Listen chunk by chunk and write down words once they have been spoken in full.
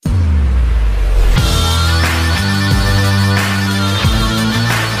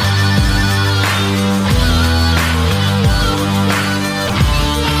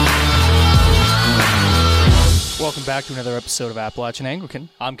to another episode of Appalachian Anglican.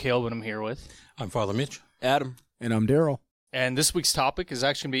 I'm Caleb, and I'm here with... I'm Father Mitch. Adam. And I'm Daryl. And this week's topic is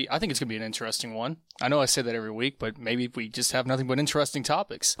actually going to be, I think it's going to be an interesting one. I know I say that every week, but maybe we just have nothing but interesting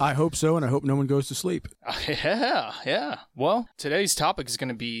topics. I hope so, and I hope no one goes to sleep. Yeah. Well, today's topic is going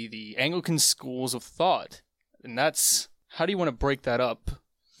to be the Anglican schools of thought. And that's, how do you want to break that up,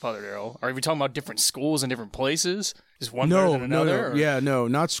 Father Daryl? Are we talking about different schools in different places? Is one better than another? No,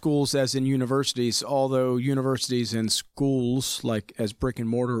 not schools as in universities, although universities and schools, like as brick and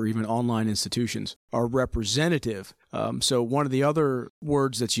mortar or even online institutions, are representative. So one of the other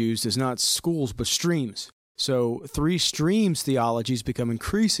words that's used is not schools, but streams. So three streams theology has become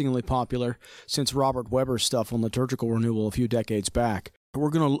increasingly popular since Robert Weber's stuff on liturgical renewal a few decades back. We're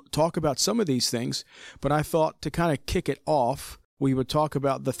going to talk about some of these things, but I thought to kind of kick it off, we would talk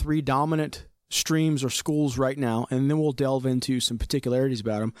about the three dominant streams or schools right now, and then we'll delve into some particularities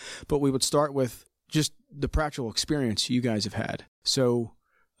about them. But we would start with just the practical experience you guys have had. So,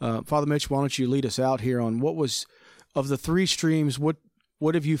 Father Mitch, why don't you lead us out here on what was, of the three streams, what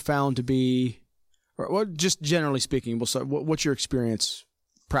have you found to be, or what, just generally speaking, we'll start, what's your experience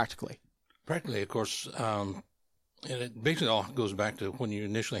practically? Practically, of course, and it basically all goes back to when you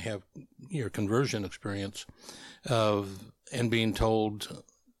initially have your conversion experience and being told,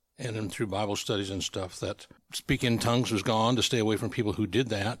 and then through Bible studies and stuff, that speaking in tongues was gone, to stay away from people who did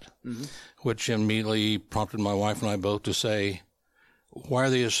that, which immediately prompted my wife and I both to say, why are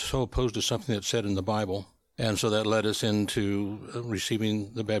they so opposed to something that's said in the Bible? And so that led us into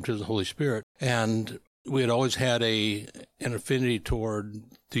receiving the baptism of the Holy Spirit. And we had always had an affinity toward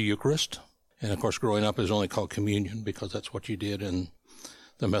the Eucharist. And, of course, growing up, it was only called communion because that's what you did in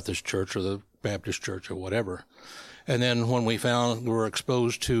the Methodist Church or the Baptist Church or whatever. And then when we were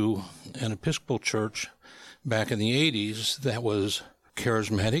exposed to an Episcopal church back in the 80s that was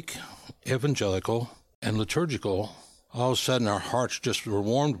charismatic, evangelical, and liturgical, all of a sudden our hearts just were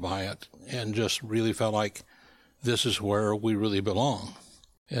warmed by it and just really felt like this is where we really belong.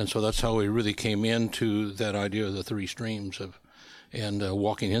 And so that's how we really came into that idea of the three streams and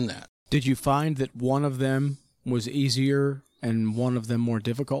walking in that. Did you find that one of them was easier and one of them more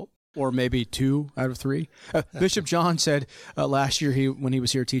difficult? Or maybe 2 out of 3. Bishop John said last year, when he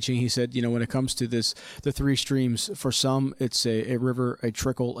was here teaching, he said, when it comes to the three streams, for some it's a river, a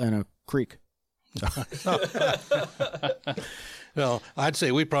trickle, and a creek. Well, I'd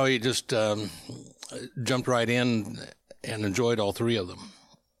say we probably just jumped right in and enjoyed all three of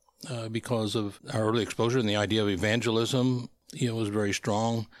them because of our early exposure, and the idea of evangelism, was very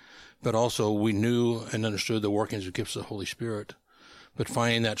strong. But also we knew and understood the workings of gifts of the Holy Spirit. But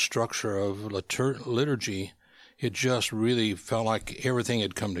finding that structure of liturgy, it just really felt like everything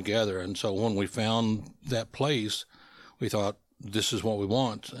had come together. And so when we found that place, we thought, this is what we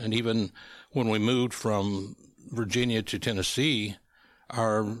want. And even when we moved from Virginia to Tennessee,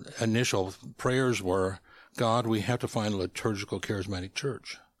 our initial prayers were, God, we have to find a liturgical charismatic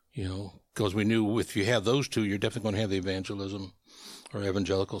church, because we knew if you have those two, you're definitely going to have the evangelism or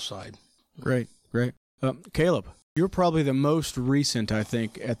evangelical side. Great. Caleb, you're probably the most recent, I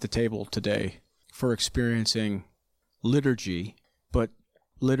think, at the table today for experiencing liturgy, but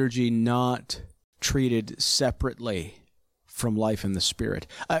liturgy not treated separately from life in the Spirit.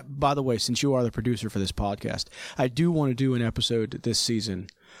 By the way, since you are the producer for this podcast, I do want to do an episode this season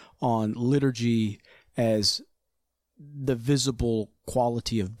on liturgy as the visible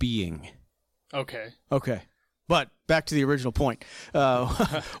quality of being. Okay. But back to the original point.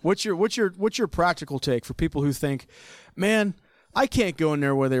 What's your practical take for people who think, man, I can't go in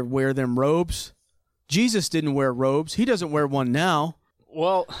there where they wear them robes. Jesus didn't wear robes. He doesn't wear one now.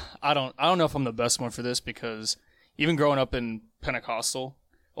 Well, I don't know if I'm the best one for this, because even growing up in Pentecostal,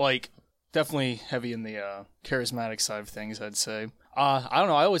 definitely heavy in the charismatic side of things, I'd say. I don't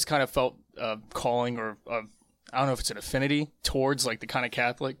know. I always kind of felt calling, or I don't know if it's an affinity towards the kind of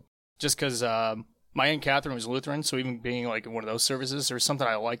Catholic, just because my Aunt Catherine was Lutheran, so even being in one of those services, there was something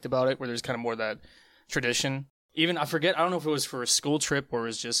I liked about it, where there's kind of more of that tradition. Even, I don't know if it was for a school trip or it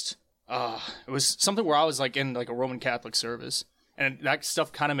was just, it was something where I was in a Roman Catholic service. And that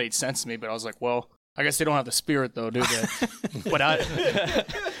stuff kind of made sense to me, but I was like, well, I guess they don't have the Spirit though, do they? But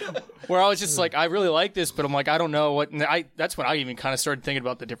where I was just I really like this, but I'm I don't know what, and that's when I even kind of started thinking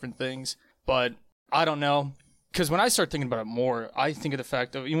about the different things. But I don't know. Because when I start thinking about it more, I think of the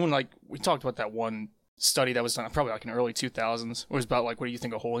fact of, even we talked about that one study that was done probably in the early 2000s, where it was about what do you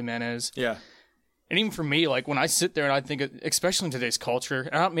think a holy man is? Yeah. And even for me, when I sit there and I think, especially in today's culture,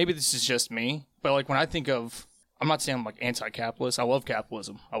 and maybe this is just me, but when I think of, I'm not saying I'm anti-capitalist. I love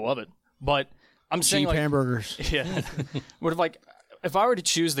capitalism. I love it. But I'm saying cheap hamburgers. Yeah. What if I were to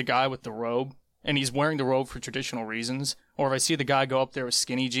choose the guy with the robe and he's wearing the robe for traditional reasons, or if I see the guy go up there with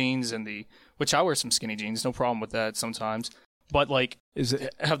skinny jeans which I wear some skinny jeans, no problem with that sometimes. But like, Is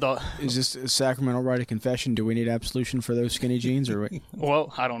this a sacramental rite of confession? Do we need absolution for those skinny jeans, or what?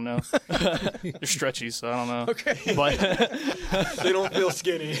 well, I don't know. They're stretchy, so I don't know. Okay. But They don't feel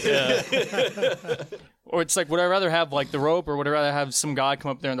skinny. or it's like, would I rather have like the robe, or would I rather have some guy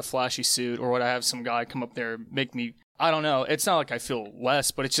come up there in the flashy suit, or would I have some guy come up there and make me? I don't know. It's not like I feel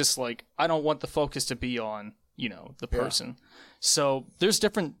less, but it's just like I don't want the focus to be on the person. So there's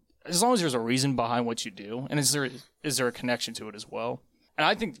different. As long as there's a reason behind what you do, and is there a connection to it as well? And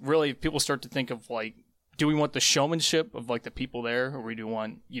I think really if people start to think of like, do we want the showmanship of like the people there, or we do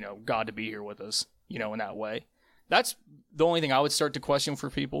want, God to be here with us, in that way? That's the only thing I would start to question for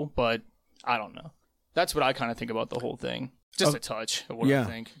people, but I don't know. That's what I kind of think about the whole thing. Just a touch of what I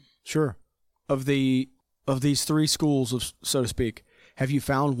think. Sure. Of these three schools, so to speak, have you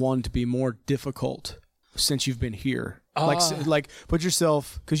found one to be more difficult since you've been here? Like put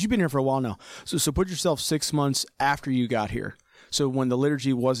yourself, because you've been here for a while now. So put yourself 6 months after you got here. So when the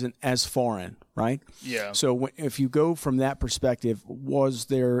liturgy wasn't as foreign, right? Yeah. So if you go from that perspective, was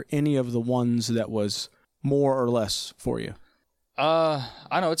there any of the ones that was more or less for you?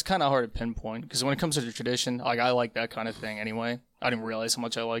 I know it's kind of hard to pinpoint, because when it comes to the tradition, like I like that kind of thing anyway. I didn't realize how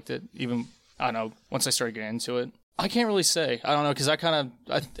much I liked it, even I don't know, once I started getting into it. I can't really say. I don't know, because I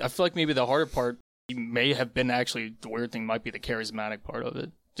feel like maybe the harder part may have been actually the weird thing might be the charismatic part of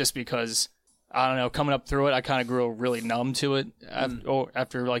it, just because I don't know, coming up through it, I kind of grew really numb to it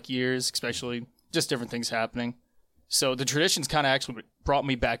after like years, especially just different things happening. So the traditions kind of actually brought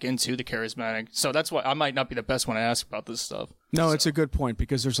me back into the charismatic. So that's why I might not be the best one to ask about this stuff. No, it's a good point,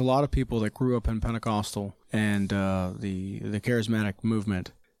 because there's a lot of people that grew up in Pentecostal and the charismatic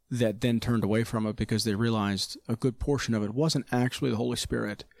movement that then turned away from it because they realized a good portion of it wasn't actually the Holy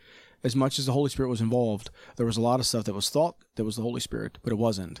Spirit. As much as the Holy Spirit was involved, there was a lot of stuff that was thought that was the Holy Spirit, but it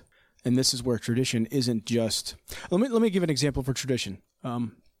wasn't. And this is where tradition isn't just... Let me give an example for tradition.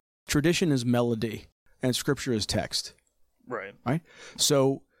 Tradition is melody, and Scripture is text. Right. Right?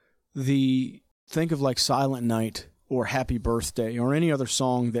 So think of like Silent Night or Happy Birthday or any other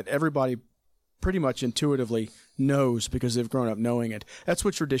song that everybody pretty much intuitively knows because they've grown up knowing it. That's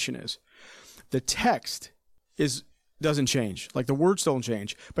what tradition is. The text doesn't change. Like the words don't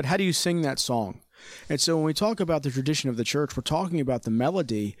change. But how do you sing that song? And so when we talk about the tradition of the church, we're talking about the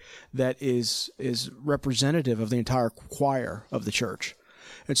melody that is representative of the entire choir of the church.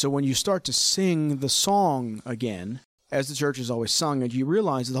 And so when you start to sing the song again, as the church has always sung it, you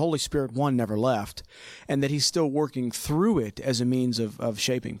realize that the Holy Spirit, one, never left, and that he's still working through it as a means of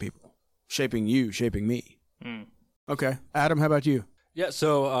shaping people, shaping you, shaping me. Okay. Adam, how about you? Yeah,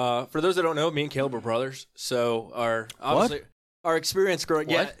 so for those that don't know, me and Caleb are brothers. So our experience growing...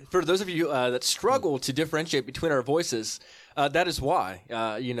 What? Yeah, for those of you that struggle to differentiate between our voices, that is why.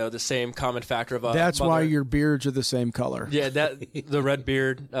 The same common factor of... That's mother. why your beards are the same color. Yeah, the red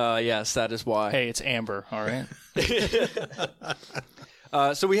beard, yes, that is why. Hey, it's Amber, all right?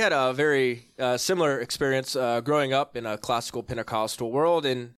 So we had a very similar experience growing up in a classical Pentecostal world,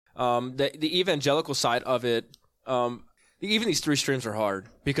 and the evangelical side of it... even these three streams are hard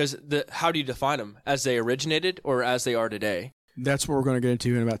because how do you define them? As they originated or as they are today? That's what we're going to get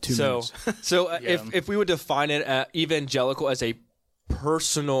into in about 2 minutes. So if we would define it evangelical as a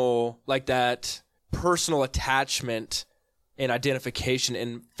personal, like that personal attachment and identification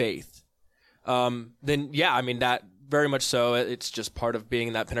in faith, then yeah, I mean that very much so. It's just part of being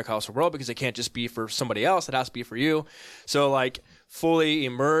in that Pentecostal world because it can't just be for somebody else. It has to be for you. So like fully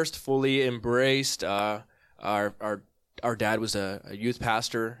immersed, fully embraced, our dad was a youth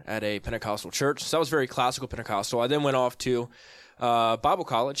pastor at a Pentecostal church, so that was very classical Pentecostal. I then went off to Bible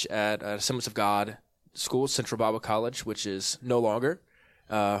college at Assemblies of God School, Central Bible College, which is no longer.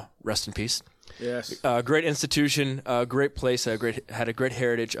 Rest in peace. Yes. Great institution, great place, had a great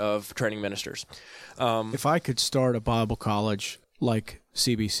heritage of training ministers. If I could start a Bible college like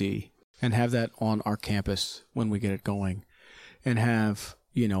CBC and have that on our campus when we get it going, and have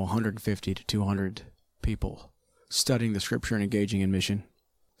 150 to 200 people studying the Scripture and engaging in mission,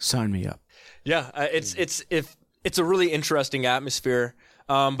 sign me up. Yeah, it's a really interesting atmosphere.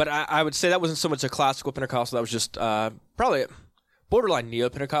 But I would say that wasn't so much a classical Pentecostal. That was just probably borderline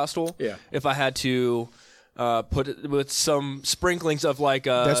neo-Pentecostal. Yeah. If I had to put it with some sprinklings of like...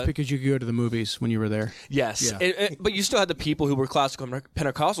 That's because you could go to the movies when you were there. Yes. Yeah. But you still had the people who were classical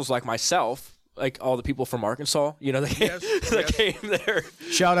Pentecostals like myself, like all the people from Arkansas, that came there.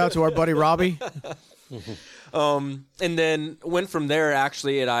 Shout out to our buddy Robbie. And then went from there,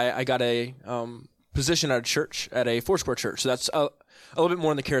 actually, and I got a position at a church, at a Foursquare church. So that's a little bit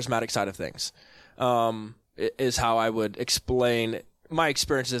more on the charismatic side of things. is how I would explain my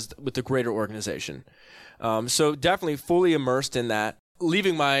experiences with the greater organization. So definitely fully immersed in that.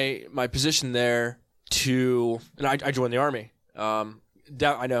 Leaving my position there and I joined the Army.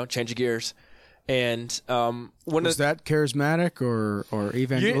 I know, change of gears. And was that charismatic or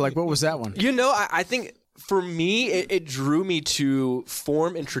even like what was that one? I think for me it drew me to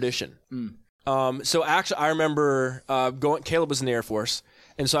form and tradition. So actually I remember Caleb was in the Air Force,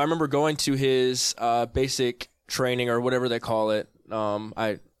 and so I remember going to his basic training or whatever they call it.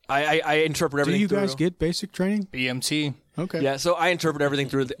 I interpret everything. Do you guys get basic training? BMT. Okay. Yeah, so I interpret everything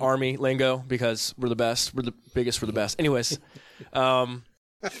through the Army lingo because we're the best. We're the biggest. We're the best. Anyways,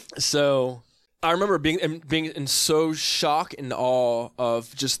 so I remember being in so shock and awe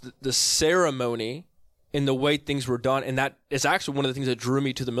of just the ceremony and the way things were done, and that is actually one of the things that drew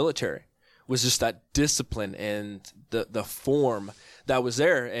me to the military, was just that discipline and the form that was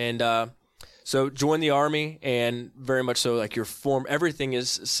there. And so joined the Army, and very much so, like, your form, everything is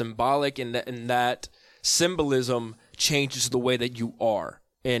symbolic, and that symbolism changes the way that you are,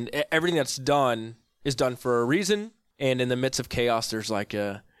 and everything that's done is done for a reason. And in the midst of chaos, there's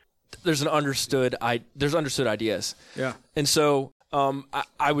understood ideas. Yeah. And so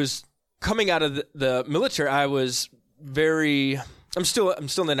I was coming out of the military. I was I'm still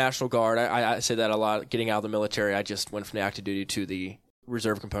in the National Guard. I say that a lot. Getting out of the military, I just went from the active duty to the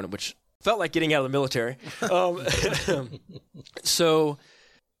reserve component, which felt like getting out of the military. So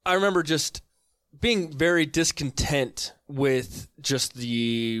I remember just being very discontent with just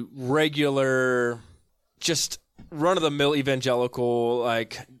the regular, just run-of-the-mill evangelical,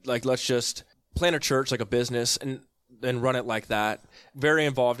 like let's just plant a church like a business and run it like that. Very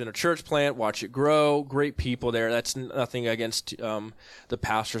involved in a church plant, watch it grow, great people there. That's nothing against the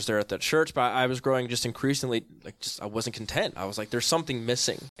pastors there at that church, but I was growing just increasingly, I wasn't content. I was like, there's something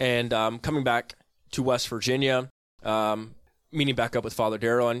missing. And coming back to West Virginia, meeting back up with Father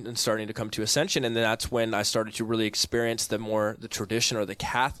Darrell and starting to come to Ascension, and then that's when I started to really experience the tradition or the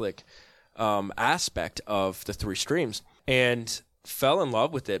Catholic aspect of the three streams, and fell in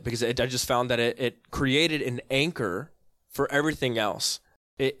love with it because I just found that it created an anchor for everything else.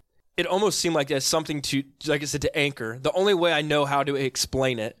 It almost seemed like there's something to, like I said, to anchor. The only way I know how to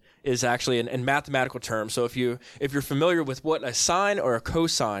explain it is actually in mathematical terms. So if you're familiar with what a sine or a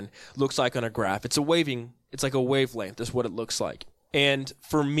cosine looks like on a graph, it's like a wavelength is what it looks like. And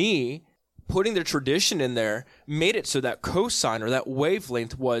for me, putting the tradition in there made it so that cosine or that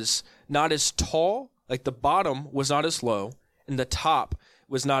wavelength was not as tall, like the bottom was not as low and the top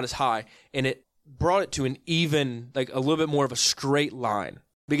was not as high, and it brought it to an even, like a little bit more of a straight line,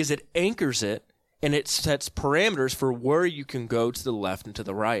 because it anchors it and it sets parameters for where you can go to the left and to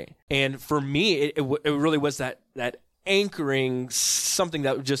the right. And for me, it really was that anchoring, something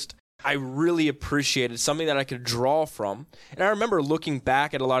that just I really appreciated, something that I could draw from. And I remember looking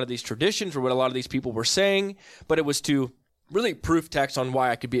back at a lot of these traditions or what a lot of these people were saying, but it was to really proof text on why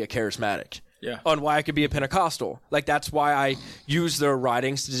I could be a charismatic, on why I could be a Pentecostal. Like, that's why I use their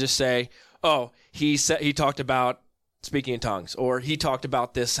writings to just say, oh, he talked about speaking in tongues, or he talked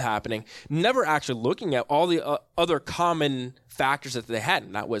about this happening, never actually looking at all the other common factors that they had,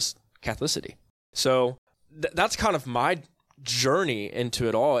 and that was Catholicity. So that's kind of my journey into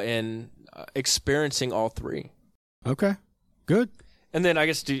it all and experiencing all three. Okay, good. And then I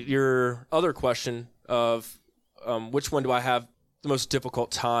guess to your other question of which one do I have the most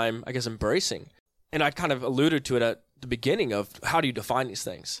difficult time, I guess, embracing? And I kind of alluded to it at the beginning of how do you define these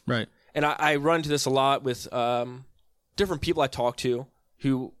things? Right. And I run into this a lot with different people I talk to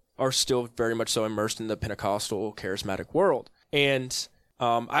who are still very much so immersed in the Pentecostal charismatic world. And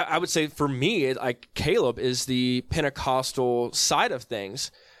I would say for me, like Caleb is the Pentecostal side of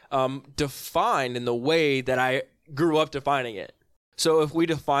things, defined in the way that I grew up defining it. So if we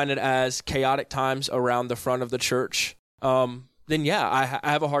define it as chaotic times around the front of the church, then yeah, I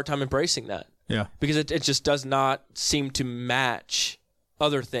have a hard time embracing that. Yeah. Because it just does not seem to match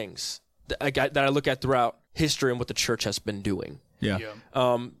other things that I look at throughout history and what the church has been doing. Yeah.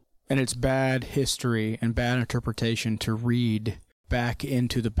 And it's bad history and bad interpretation to read back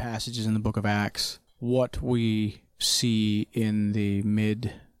into the passages in the book of Acts what we see in the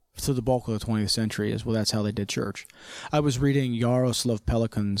the bulk of the 20th century is, well, that's how they did church. I was reading Yaroslav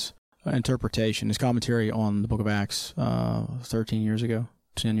Pelikan's interpretation, his commentary on the book of Acts 10 years ago,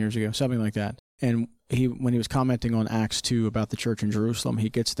 something like that. And when he was commenting on Acts 2 about the church in Jerusalem, he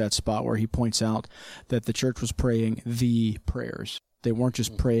gets to that spot where he points out that the church was praying the prayers. They weren't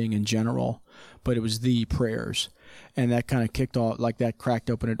just praying in general, but it was the prayers. And that kind of kicked off, like that cracked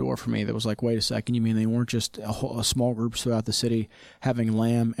open a door for me. That was like, wait a second, you mean they weren't just a small groups throughout the city having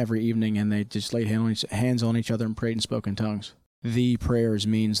lamb every evening and they just laid hands on each other and prayed and spoke in tongues? The prayers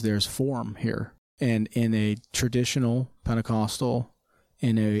means there's form here. And in a traditional Pentecostal,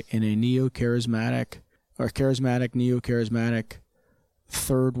 in a neo-charismatic or charismatic, neo-charismatic,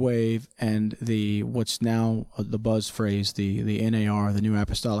 third wave, and what's now the buzz phrase, the NAR, the New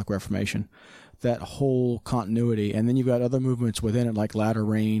Apostolic Reformation, that whole continuity. And then you've got other movements within it like Latter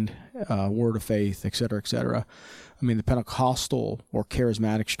Rain, Word of Faith, et cetera, et cetera. I mean, the Pentecostal or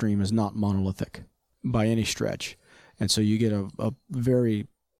charismatic stream is not monolithic by any stretch. And so you get a very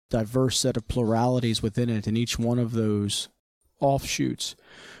diverse set of pluralities within it, and each one of those offshoots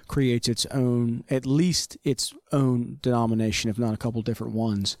creates its own, at least its own denomination, if not a couple different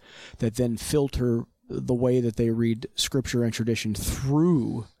ones, that then filter the way that they read Scripture and tradition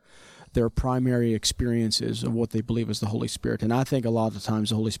through their primary experiences of what they believe is the Holy Spirit. And I think a lot of the times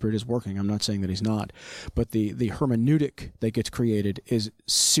the Holy Spirit is working. I'm not saying that he's not. But the hermeneutic that gets created is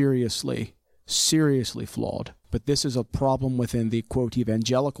seriously flawed. But this is a problem within the, quote,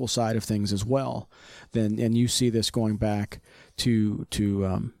 evangelical side of things as well. And you see this going back to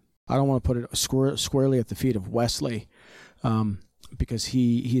I don't want to put it squarely at the feet of Wesley, because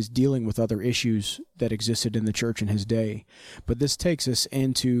he is dealing with other issues that existed in the church in his day. But this takes us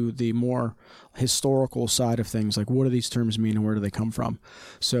into the more historical side of things, like what do these terms mean and where do they come from?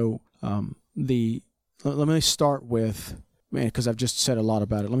 So let me start with, because I've just said a lot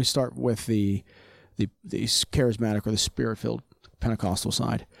about it, let me start with the charismatic or the Spirit-filled Pentecostal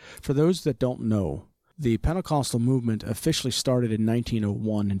side. For those that don't know, the Pentecostal movement officially started in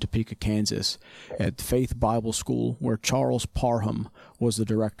 1901 in Topeka, Kansas, at Faith Bible School, where Charles Parham was the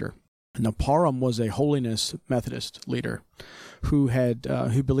director. Now, Parham was a holiness Methodist leader who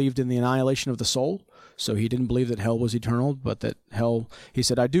believed in the annihilation of the soul. So he didn't believe that hell was eternal, but that hell, he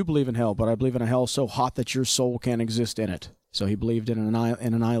said, I do believe in hell, but I believe in a hell so hot that your soul can't exist in it. So he believed in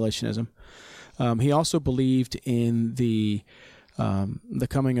annihilationism. He also believed in the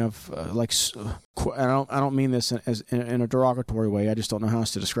coming of I don't mean this as in a derogatory way. I just don't know how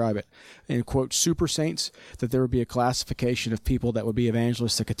else to describe it. In quote, super saints, that there would be a classification of people that would be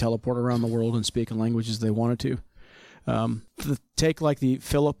evangelists that could teleport around the world and speak in languages they wanted to. Take like the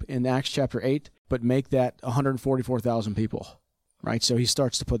Philip in Acts chapter 8, but make that 144,000 people. Right, so he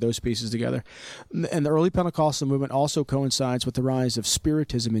starts to put those pieces together. And the early Pentecostal movement also coincides with the rise of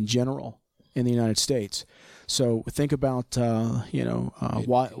Spiritism in general in the United States. So think about, Edgar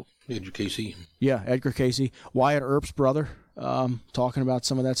Casey. Yeah, Edgar Casey. Wyatt Earp's brother, talking about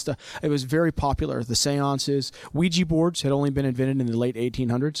some of that stuff. It was very popular. The seances, Ouija boards had only been invented in the late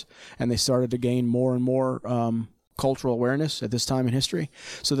 1800s, and they started to gain more and more cultural awareness at this time in history.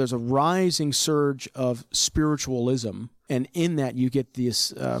 So there's a rising surge of spiritualism, and in that you get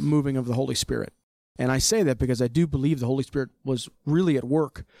this moving of the Holy Spirit. And I say that because I do believe the Holy Spirit was really at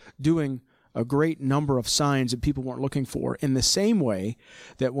work doing a great number of signs that people weren't looking for, in the same way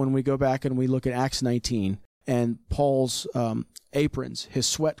that when we go back and we look at Acts 19 and Paul's aprons, his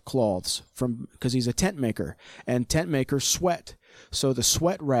sweat cloths, because he's a tent maker, and tent makers sweat. So the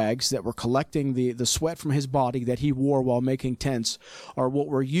sweat rags that were collecting the sweat from his body that he wore while making tents are what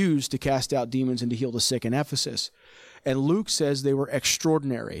were used to cast out demons and to heal the sick in Ephesus. And Luke says they were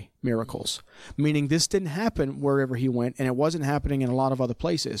extraordinary miracles, meaning this didn't happen wherever he went, and it wasn't happening in a lot of other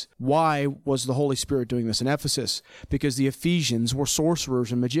places. Why was the Holy Spirit doing this in Ephesus? Because the Ephesians were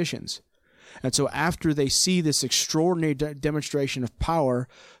sorcerers and magicians. And so after they see this extraordinary demonstration of power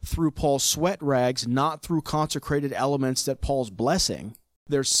through Paul's sweat rags, not through consecrated elements that Paul's blessing,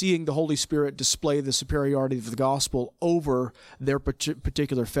 they're seeing the Holy Spirit display the superiority of the gospel over their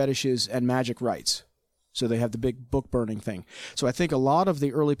particular fetishes and magic rites. So they have the big book burning thing. So I think a lot of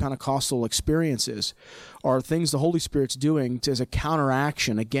the early Pentecostal experiences are things the Holy Spirit's doing as a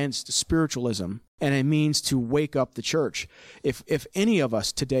counteraction against spiritualism and a means to wake up the church. If any of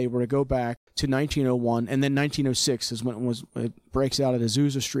us today were to go back to 1901, and then 1906 is when it breaks out at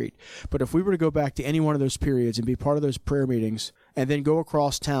Azusa Street. But if we were to go back to any one of those periods and be part of those prayer meetings, and then go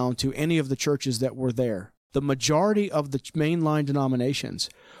across town to any of the churches that were there, the majority of the mainline denominations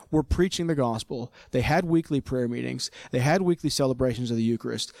were preaching the gospel. They had weekly prayer meetings. They had weekly celebrations of the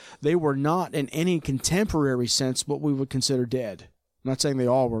Eucharist. They were not, in any contemporary sense, what we would consider dead. I'm not saying they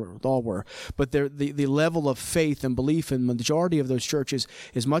all were, but the level of faith and belief in the majority of those churches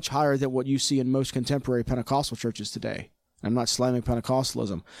is much higher than what you see in most contemporary Pentecostal churches today. I'm not slamming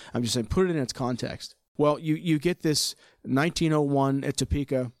Pentecostalism. I'm just saying put it in its context. Well, you get this 1901 at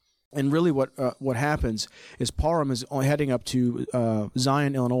Topeka. And really what happens is Parham is heading up to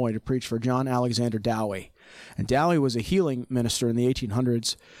Zion, Illinois to preach for John Alexander Dowie. And Dowie was a healing minister in the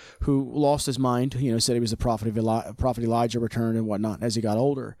 1800s who lost his mind, said he was the prophet Elijah returned and whatnot as he got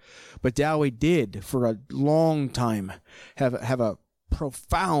older. But Dowie did, for a long time, have a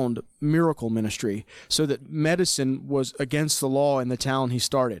profound miracle ministry so that medicine was against the law in the town he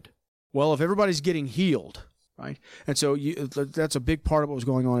started. Well, if everybody's getting healed, right? And so that's a big part of what was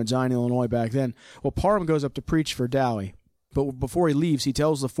going on in Zion, Illinois back then. Well, Parham goes up to preach for Dowie. But before he leaves, he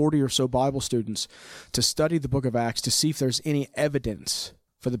tells the 40 or so Bible students to study the book of Acts to see if there's any evidence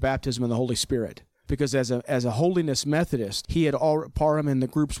for the baptism of the Holy Spirit. Because as a holiness Methodist, Parham and the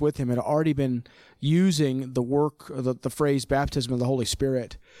groups with him had already been using the phrase baptism of the Holy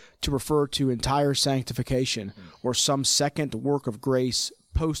Spirit to refer to entire sanctification or some second work of grace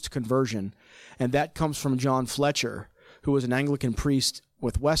post-conversion. And that comes from John Fletcher, who was an Anglican priest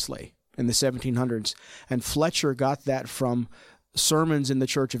with Wesley in the 1700s. And Fletcher got that from sermons in the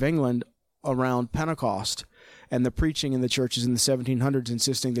Church of England around Pentecost and the preaching in the churches in the 1700s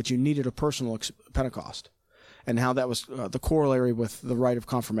insisting that you needed a personal Pentecost and how that was the corollary with the rite of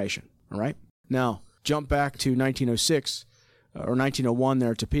confirmation. All right? Now, jump back to 1906 or 1901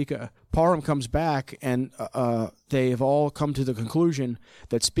 there at Topeka. Parham comes back, and they have all come to the conclusion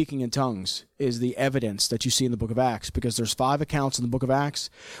that speaking in tongues is the evidence that you see in the book of Acts, because there's 5 accounts in the book of Acts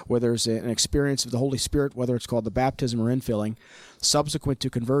where there's an experience of the Holy Spirit, whether it's called the baptism or infilling, subsequent to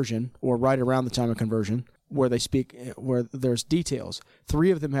conversion or right around the time of conversion, where there's details.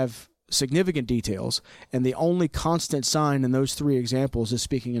 3 of them have significant details, and the only constant sign in those 3 examples is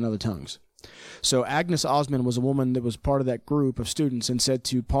speaking in other tongues. So Agnes Osmond was a woman that was part of that group of students and said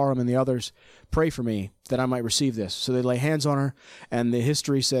to Parham and the others, "Pray for me that I might receive this." So they lay hands on her, and the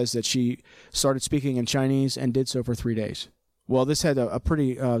history says that she started speaking in Chinese and did so for 3 days. Well, this had a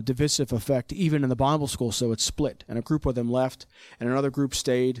pretty divisive effect even in the Bible school, so it split, and a group of them left, and another group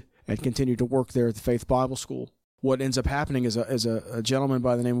stayed and continued to work there at the Faith Bible School. What ends up happening is a gentleman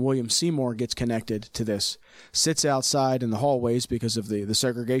by the name of William Seymour gets connected to this, sits outside in the hallways because of the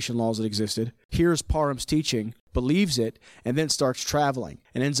segregation laws that existed, hears Parham's teaching, believes it, and then starts traveling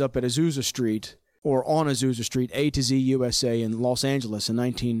and ends up at Azusa Street or on Azusa Street, A to Z USA in Los Angeles in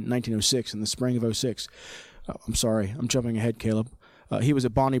 1906, in the spring of 06. I'm sorry, I'm jumping ahead, Caleb. He was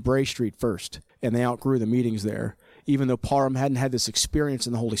at Bonnie Bray Street first, and they outgrew the meetings there. Even though Parham hadn't had this experience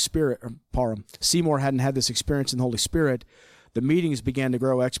in the Holy Spirit, Seymour hadn't had this experience in the Holy Spirit, the meetings began to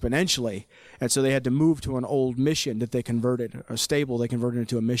grow exponentially, and so they had to move to an old mission that they converted, a stable they converted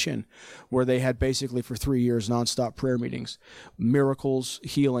into a mission, where they had basically for 3 years nonstop prayer meetings, miracles,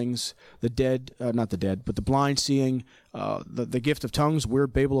 healings, the blind seeing, the gift of tongues,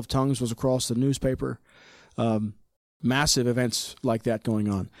 weird Babel of tongues was across the newspaper. Massive events like that going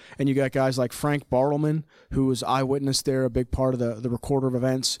on. And you got guys like Frank Bartleman, who was eyewitness there, a big part of the recorder of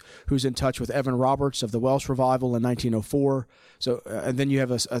events, who's in touch with Evan Roberts of the Welsh Revival in 1904. So, and then you have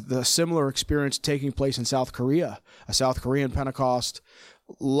a similar experience taking place in South Korea, a South Korean Pentecost.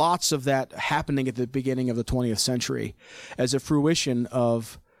 Lots of that happening at the beginning of the 20th century as a fruition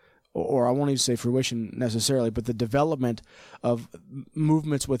of, or I won't even say fruition necessarily, but the development of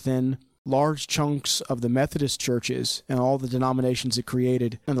movements within large chunks of the Methodist churches and all the denominations it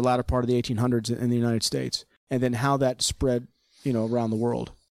created in the latter part of the 1800s in the United States, and then how that spread, around the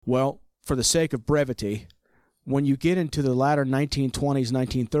world. Well, for the sake of brevity, when you get into the latter 1920s,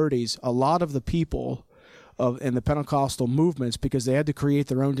 1930s, a lot of the people in the Pentecostal movements, because they had to create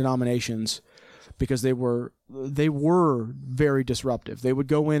their own denominations, because they were very disruptive. They would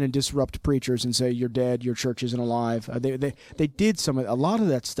go in and disrupt preachers and say, "You're dead. Your church isn't alive." They did a lot of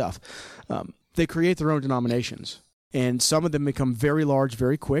that stuff. They create their own denominations, and some of them become very large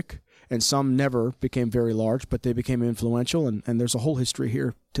very quick, and some never became very large, but they became influential, and there's a whole history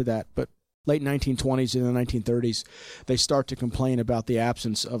here to that. But late 1920s and the 1930s, they start to complain about the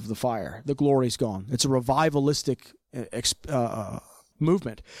absence of the fire. The glory's gone. It's a revivalistic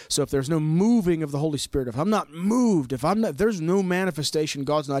movement. So if there's no moving of the Holy Spirit, if I'm not moved, there's no manifestation,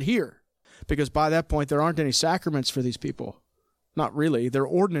 God's not here. Because by that point, there aren't any sacraments for these people. Not really. They're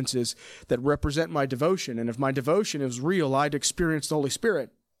ordinances that represent my devotion. And if my devotion is real, I'd experience the Holy Spirit.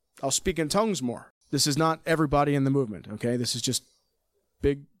 I'll speak in tongues more. This is not everybody in the movement, okay? This is just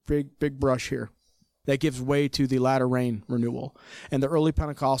big brush here. That gives way to the latter rain renewal. And the early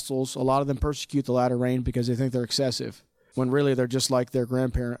Pentecostals, a lot of them persecute the latter rain because they think they're excessive, when really they're just like their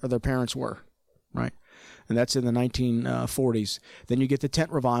grandparent or their parents were, right? and that's in the 1940s. Then you get the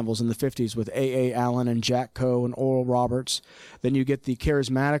tent revivals in the 50s with A.A. Allen and Jack Coe and Oral Roberts. Then you get the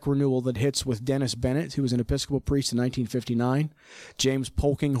charismatic renewal that hits with Dennis Bennett, who was an Episcopal priest in 1959, James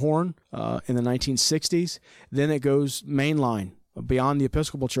Polkinghorne in the 1960s. Then it goes mainline, beyond the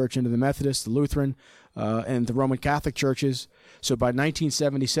Episcopal Church into the Methodist, the Lutheran, and the Roman Catholic churches. So by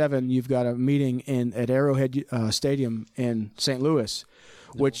 1977, you've got a meeting at Arrowhead Stadium in St. Louis,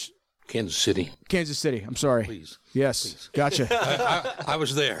 which... Kansas City. I'm sorry. Please. Yes, Please. Gotcha. I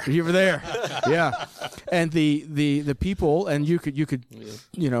was there. You were there. Yeah. And the people, and you could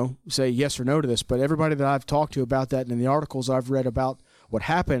say yes or no to this, but everybody that I've talked to about that and in the articles I've read about what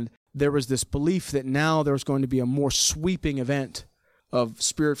happened, there was this belief that now there's going to be a more sweeping event of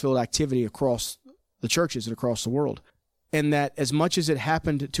spirit-filled activity across the churches and across the world. And that as much as it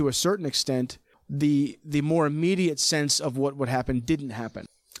happened to a certain extent, the more immediate sense of what would happen didn't happen.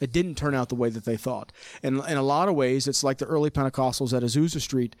 It didn't turn out the way that they thought. And in a lot of ways, it's like the early Pentecostals at Azusa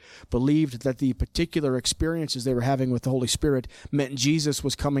Street believed that the particular experiences they were having with the Holy Spirit meant Jesus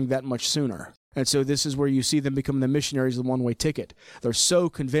was coming that much sooner. And so this is where you see them become the missionaries of the one-way ticket. They're so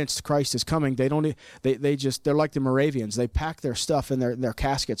convinced Christ is coming, they're like the Moravians. They pack their stuff in their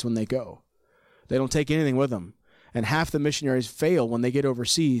caskets when they go. They don't take anything with them. And half the missionaries fail when they get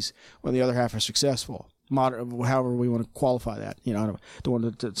overseas, when the other half are successful. However we want to qualify that. I don't want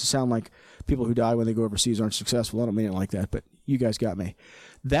it to sound like people who die when they go overseas aren't successful. I don't mean it like that, but you guys got me.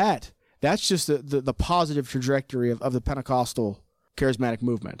 That's just the positive trajectory of the Pentecostal charismatic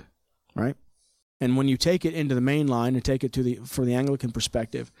movement, right? And when you take it into the main line and take it for the Anglican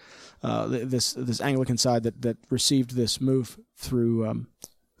perspective, this Anglican side that received this move through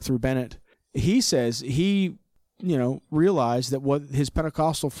Bennett, he says he realized that what his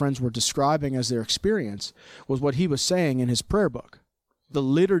Pentecostal friends were describing as their experience was what he was saying in his prayer book. The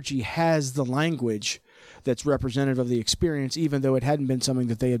liturgy has the language that's representative of the experience, even though it hadn't been something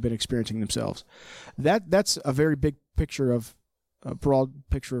that they had been experiencing themselves. That's a very big picture a broad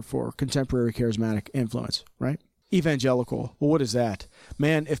picture for contemporary charismatic influence, right? Evangelical. Well, what is that?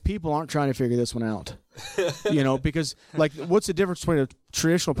 Man, if people aren't trying to figure this one out, because what's the difference between a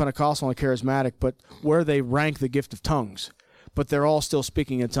traditional Pentecostal and a charismatic, but where they rank the gift of tongues, but they're all still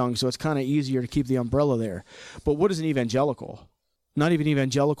speaking in tongues, so it's kind of easier to keep the umbrella there. But what is an evangelical? Not even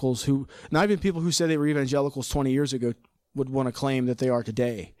people who said they were evangelicals 20 years ago would want to claim that they are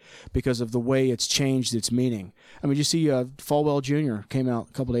today because of the way it's changed its meaning. I mean, you see Falwell Jr. came out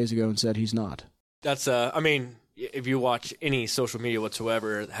a couple days ago and said he's not. That's, if you watch any social media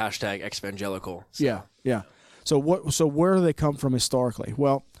whatsoever, #evangelical. So. Yeah. So where do they come from historically?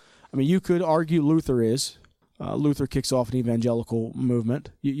 Well, you could argue Luther is. Luther kicks off an evangelical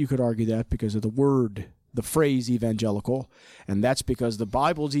movement. You could argue that because of the phrase evangelical, and that's because the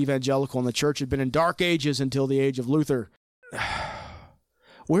Bible's evangelical and the church had been in dark ages until the age of Luther.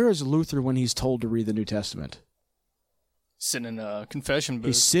 Where is Luther when he's told to read the New Testament? Sitting in a confession booth.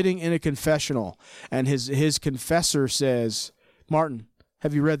 He's sitting in a confessional, and his confessor says, Martin,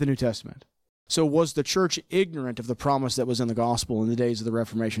 have you read the New Testament? So was the church ignorant of the promise that was in the gospel in the days of the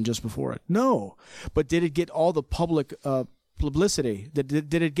Reformation just before it? No. But did it get all the public publicity?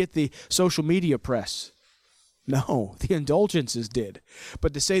 Did it get the social media press? No. The indulgences did.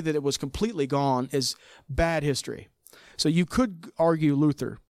 But to say that it was completely gone is bad history. So you could argue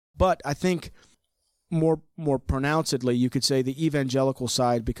Luther, but I think more pronouncedly, you could say the evangelical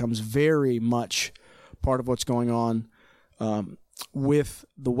side becomes very much part of what's going on with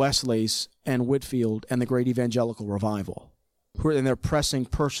the Wesleys and Whitefield and the Great Evangelical Revival, and they're pressing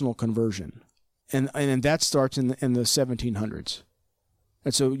personal conversion, and that starts in the 1700s,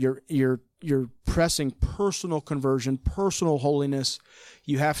 and so you're pressing personal conversion, personal holiness.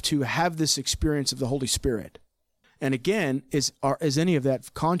 You have to have this experience of the Holy Spirit, and again, is any of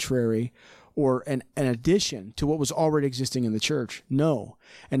that contrary or an addition to what was already existing in the church? No.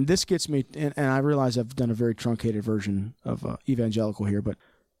 And this gets me, and I realize I've done a very truncated version of evangelical here, but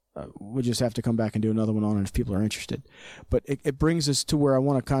we'll just have to come back and do another one on it if people are interested. But it brings us to where I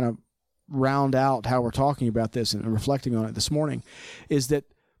want to kind of round out how we're talking about this and reflecting on it this morning, is that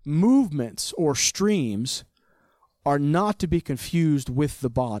movements or streams are not to be confused with the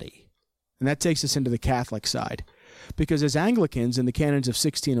body. And that takes us into the Catholic side. Because as Anglicans in the canons of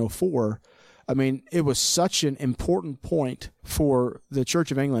 1604, it was such an important point for the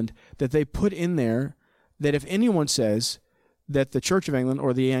Church of England that they put in there that if anyone says that the Church of England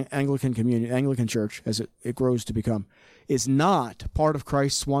or the Anglican Church, as it grows to become, is not part of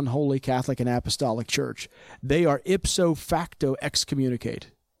Christ's one holy Catholic and apostolic church, they are ipso facto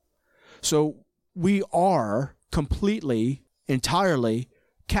excommunicate. So we are completely, entirely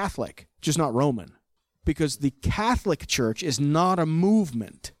Catholic, just not Roman. because the Catholic Church is not a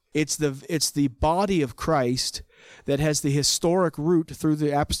movement. It's the body of Christ that has the historic root through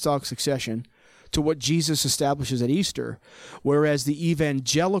the apostolic succession to what Jesus establishes at Easter, whereas the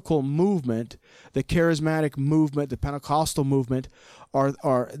evangelical movement, the charismatic movement, the Pentecostal movement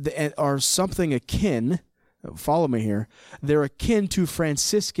are something akin. Follow me here. They're akin to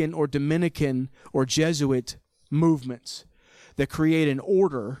Franciscan or Dominican or Jesuit movements that create an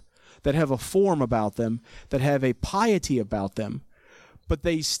order, that have a form about them, that have a piety about them, but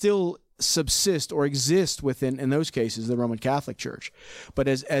they still subsist or exist within, in those cases, the Roman Catholic Church. But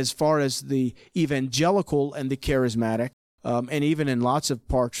as far as the evangelical and the charismatic, and even in lots of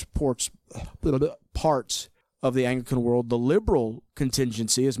parts of the Anglican world, the liberal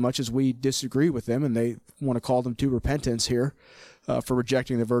contingency, as much as we disagree with them, and they want to call them to repentance here for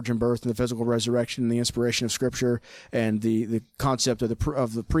rejecting the virgin birth and the physical resurrection and the inspiration of Scripture and the concept of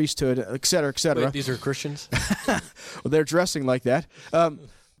the priesthood, et cetera, et cetera. Wait, these are Christians? Well, they're dressing like that.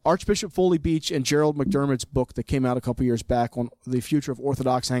 Archbishop Foley Beach and Gerald McDermott's book that came out a couple years back on the future of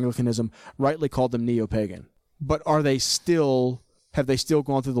Orthodox Anglicanism rightly called them neo-pagan. But have they still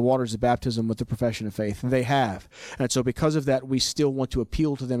gone through the waters of baptism with the profession of faith? They have. And so because of that, we still want to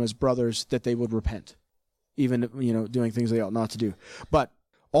appeal to them as brothers that they would repent, even, doing things they ought not to do. But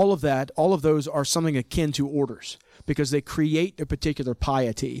all of those are something akin to orders because they create a particular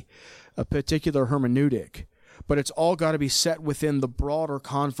piety, a particular hermeneutic. But it's all got to be set within the broader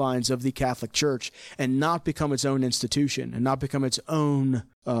confines of the Catholic Church and not become its own institution and not become its own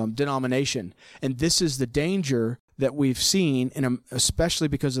denomination. And this is the danger that we've seen, especially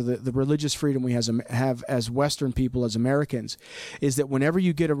because of the religious freedom we have as Western people, as Americans, is that whenever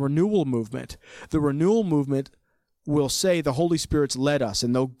you get a renewal movement, the renewal movement will say the Holy Spirit's led us,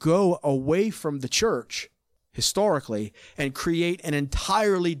 and they'll go away from the church historically and create an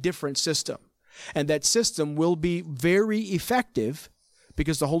entirely different system. And that system will be very effective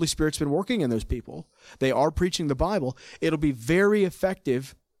because the Holy Spirit's been working in those people. They are preaching the Bible. It'll be very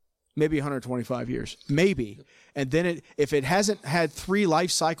effective, maybe 125 years, maybe. And then if it hasn't had 3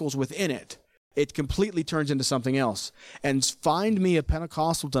 life cycles within it, it completely turns into something else. And find me a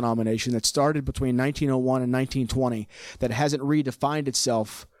Pentecostal denomination that started between 1901 and 1920 that hasn't redefined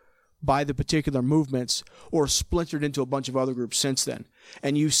itself by the particular movements or splintered into a bunch of other groups since then.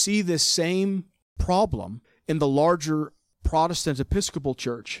 And you see this same problem in the larger Protestant Episcopal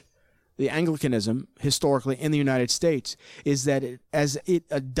Church, the Anglicanism, historically in the United States, is that as it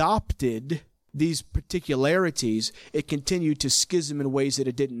adopted these particularities, it continued to schism in ways that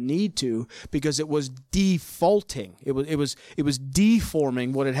it didn't need to because it was defaulting. It was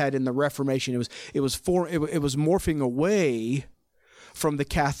deforming what it had in the Reformation. It was morphing away from the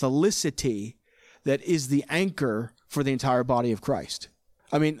Catholicity that is the anchor for the entire body of Christ.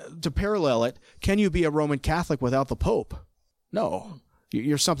 I mean, to parallel it, can you be a Roman Catholic without the Pope? No,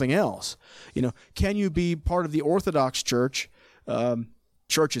 you're something else. Can you be part of the Orthodox Church,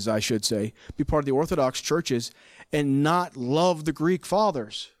 churches I should say, be part of the Orthodox churches and not love the Greek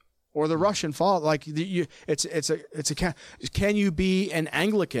fathers or the Russian father? Like can you be an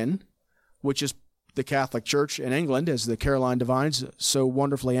Anglican, which is the Catholic Church in England, as the Caroline Divines so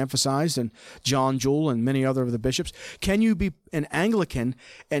wonderfully emphasized, and John Jewel and many other of the bishops? Can you be an Anglican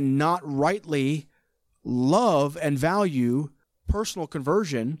and not rightly love and value personal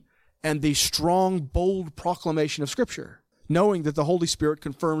conversion and the strong, bold proclamation of Scripture, knowing that the Holy Spirit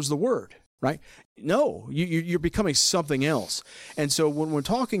confirms the Word, right? No, you're becoming something else. And so when we're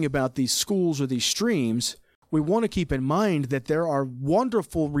talking about these schools or these streams, we want to keep in mind that there are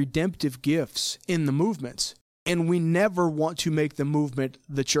wonderful redemptive gifts in the movements, and we never want to make the movement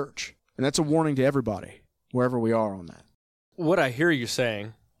the church. And that's a warning to everybody, wherever we are on that. What I hear you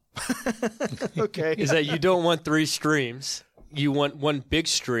saying okay. is that you don't want 3 streams. You want one big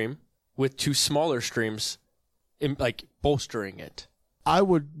stream with 2 smaller streams, bolstering it. I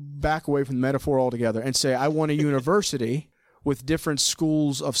would back away from the metaphor altogether and say I want a university with different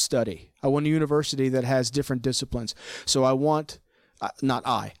schools of study. I want a university that has different disciplines. So I want,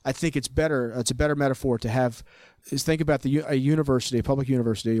 I think it's a better metaphor to have, is think about a university, a public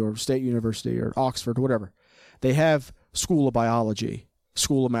university or state university or Oxford or whatever. They have school of biology,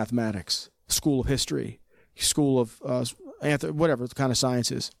 school of mathematics, school of history, school of whatever the kind of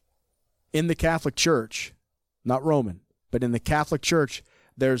sciences. In the Catholic Church, not Roman, but in the Catholic Church,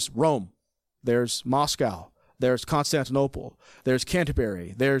 there's Rome, there's Moscow, there's Constantinople, there's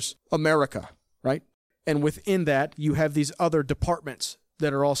Canterbury, there's America, right? And within that, you have these other departments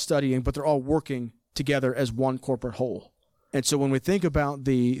that are all studying, but they're all working together as one corporate whole. And so when we think about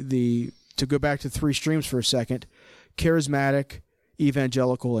to go back to 3 streams for a second, charismatic,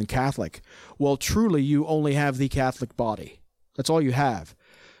 evangelical, and Catholic. Well, truly, you only have the Catholic body. That's all you have.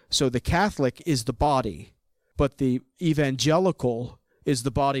 So the Catholic is the body, but the evangelical is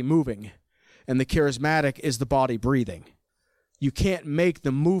the body moving, and the charismatic is the body breathing. You can't make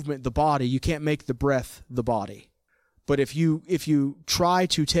the movement the body. You can't make the breath the body. But if you try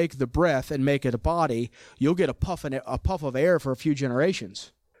to take the breath and make it a body, you'll get a puff of air for a few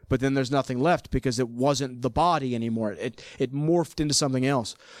generations. But then there's nothing left because it wasn't the body anymore. It morphed into something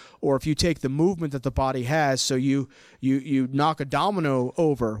else. Or if you take the movement that the body has, so you knock a domino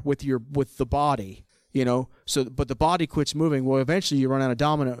over with the body, but the body quits moving. Well, eventually you run out of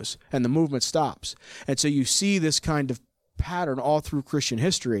dominoes and the movement stops. And so you see this kind of pattern all through Christian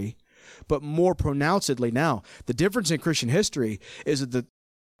history, but more pronouncedly now. The difference in Christian history is that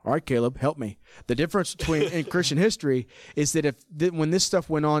all right, Caleb, help me. The difference in Christian history is that when this stuff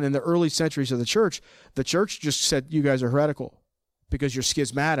went on in the early centuries of the church just said, you guys are heretical because you're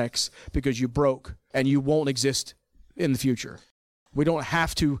schismatics, because you broke and you won't exist in the future. We don't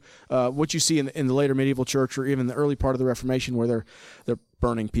have to, what you see in the later medieval church or even the early part of the Reformation where they're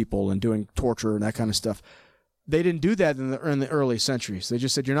burning people and doing torture and that kind of stuff. They didn't do that in the early centuries. They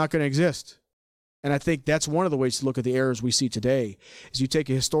just said, you're not going to exist. And I think that's one of the ways to look at the errors we see today, is you take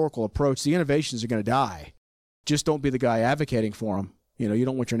a historical approach. The innovations are going to die. Just don't be the guy advocating for them. You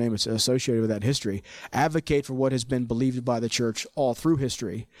don't want your name associated with that history. Advocate for what has been believed by the church all through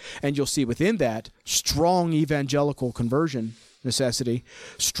history. And you'll see within that strong evangelical conversion necessity,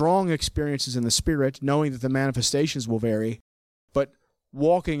 strong experiences in the Spirit, knowing that the manifestations will vary, but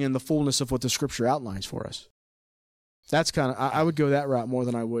walking in the fullness of what the Scripture outlines for us. That's kind of, I would go that route more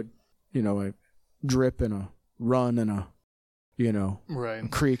than I would, a drip and a run and a, right. a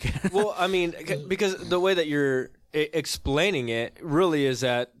creek. Well, I mean, because the way that you're explaining it really is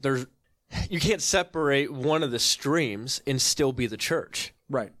that you can't separate one of the streams and still be the church.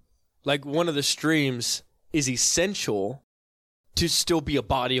 Right. Like one of the streams is essential to still be a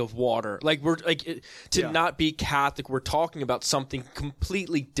body of water. Like not be Catholic. We're talking about something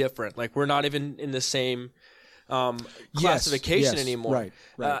completely different. Like we're not even in the same classification anymore.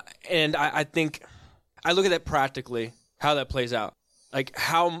 Right. And I think I look at that practically, how that plays out. Like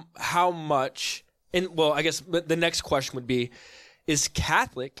how much, and well, I guess the next question would be, is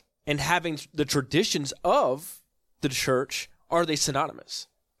Catholic and having the traditions of the church, are they synonymous?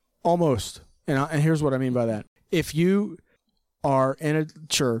 Almost. And here's what I mean by that. If you are in a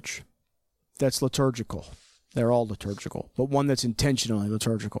church that's liturgical, they're all liturgical, but one that's intentionally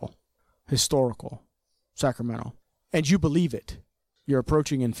liturgical, historical, sacramental, and you believe it, you're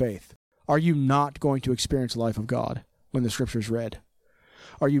approaching in faith, are you not going to experience the life of God when the Scripture is read?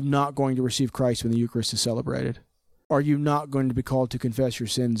 Are you not going to receive Christ when the Eucharist is celebrated? Are you not going to be called to confess your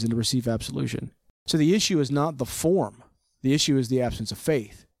sins and to receive absolution? So the issue is not the form. The issue is the absence of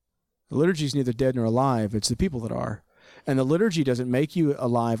faith. The liturgy is neither dead nor alive. It's the people that are. And the liturgy doesn't make you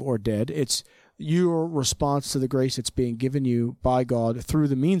alive or dead. It's your response to the grace that's being given you by God through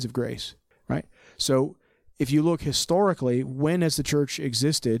the means of grace, right? So if you look historically, when has the church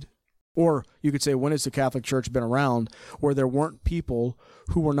existed, or you could say when has the Catholic Church been around, where there weren't people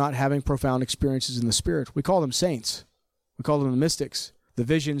who were not having profound experiences in the Spirit? We call them saints. We call them the mystics. The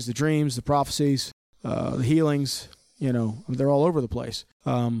visions, the dreams, the prophecies, the healings, they're all over the place.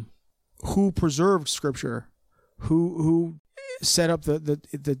 Who preserved Scripture? Who set up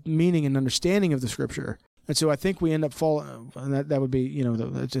the meaning and understanding of the Scripture? And so I think we end up falling, and that would be,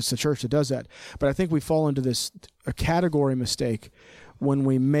 it's the church that does that. But I think we fall into a category mistake when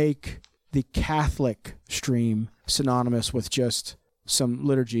we make the Catholic stream synonymous with just some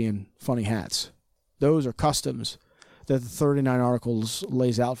liturgy and funny hats. Those are customs that the 39 Articles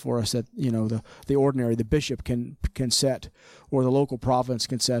lays out for us that, the ordinary, the bishop can set, or the local province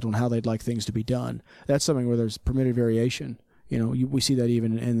can set on how they'd like things to be done. That's something where there's permitted variation. We see that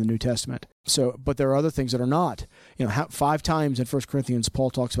even in the New Testament. So, but there are other things that are not. 5 times in 1 Corinthians, Paul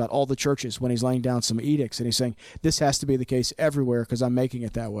talks about all the churches when he's laying down some edicts, and he's saying, this has to be the case everywhere because I'm making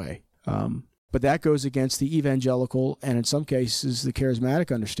it that way. But that goes against the evangelical and in some cases the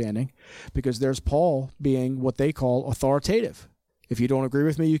charismatic understanding, because there's Paul being what they call authoritative. If you don't agree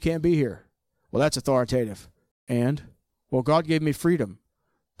with me, you can't be here. Well, that's authoritative. And, well, God gave me freedom.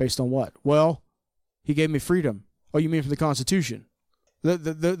 Based on what? Well, he gave me freedom. Oh, you mean from the Constitution?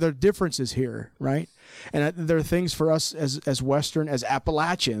 There are differences here, right? And there are things for us as Western, as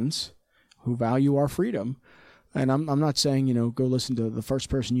Appalachians, who value our freedom. And I'm not saying, go listen to the first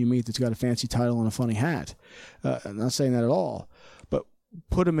person you meet that's got a fancy title and a funny hat. I'm not saying that at all. But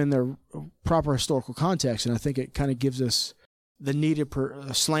put them in their proper historical context, and I think it kind of gives us the needed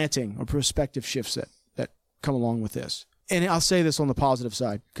slanting or perspective shifts that come along with this. and I'll say this on the positive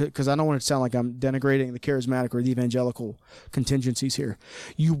side, because I don't want it to sound like I'm denigrating the charismatic or the evangelical contingencies here.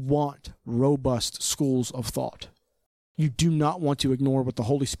 You want robust schools of thought. You do not want to ignore what the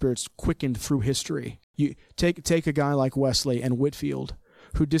Holy Spirit's quickened through history. You take a guy like Wesley and Whitefield,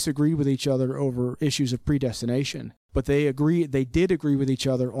 who disagreed with each other over issues of predestination, but they did agree with each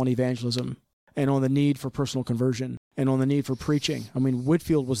other on evangelism and on the need for personal conversion and on the need for preaching. I mean,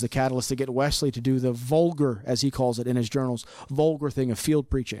 Whitefield was the catalyst to get Wesley to do the vulgar, as he calls it in his journals, vulgar thing of field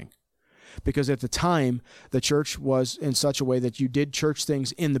preaching. Because at the time, the church was in such a way that you did church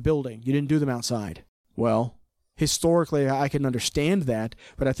things in the building. You didn't do them outside. Well, historically, I can understand that,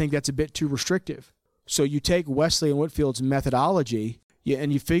 but I think that's a bit too restrictive. So you take Wesley and Whitefield's methodology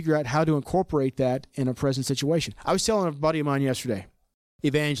and you figure out how to incorporate that in a present situation. I was telling a buddy of mine yesterday,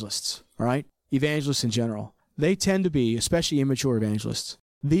 evangelists, all right? Evangelists in general. They tend to be, especially immature evangelists,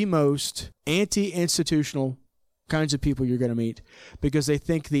 the most anti-institutional kinds of people you're going to meet, because they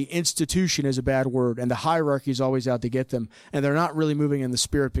think the institution is a bad word and the hierarchy is always out to get them, and they're not really moving in the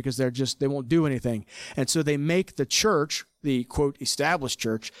Spirit because they won't do anything. And so they make the church, the quote established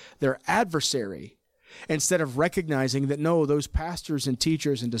church, their adversary, instead of recognizing that no, those pastors and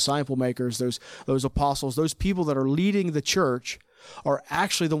teachers and disciple makers, those apostles, those people that are leading the church are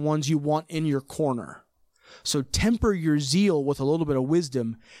actually the ones you want in your corner. So temper your zeal with a little bit of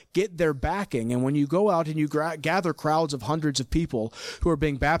wisdom, get their backing, and when you go out and you gather crowds of hundreds of people who are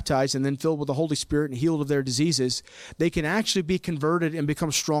being baptized and then filled with the Holy Spirit and healed of their diseases, they can actually be converted and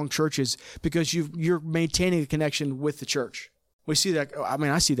become strong churches because you're maintaining a connection with the church. We see that, I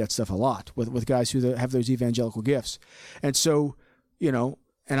mean, I see that stuff a lot with guys who have those evangelical gifts. And so,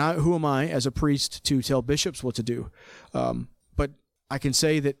 who am I as a priest to tell bishops what to do? But I can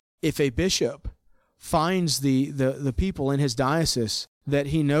say that if a bishop finds the people in his diocese that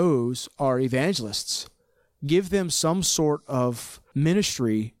he knows are evangelists, give them some sort of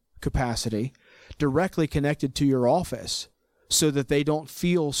ministry capacity directly connected to your office so that they don't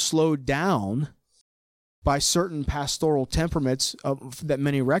feel slowed down by certain pastoral temperaments that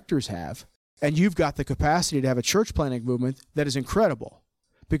many rectors have. And you've got the capacity to have a church planting movement that is incredible,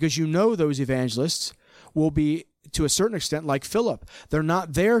 because those evangelists will be, to a certain extent, like Philip. They're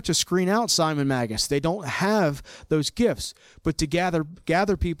not there to screen out Simon Magus. They don't have those gifts, but to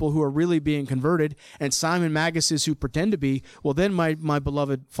gather people who are really being converted, and Simon Maguses who pretend to be, well, then my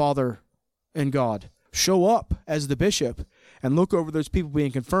beloved Father in God, show up as the bishop and look over those people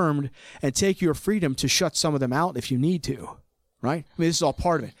being confirmed and take your freedom to shut some of them out if you need to. Right? I mean, this is all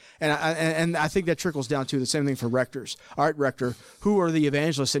part of it. And I think that trickles down to the same thing for rectors. All right, rector, who are the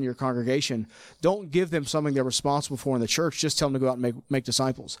evangelists in your congregation? Don't give them something they're responsible for in the church. Just tell them to go out and make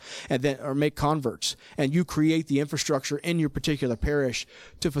disciples or make converts. And you create the infrastructure in your particular parish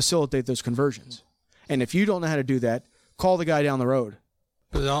to facilitate those conversions. And if you don't know how to do that, call the guy down the road.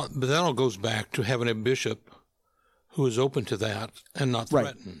 But that all goes back to having a bishop who is open to that and not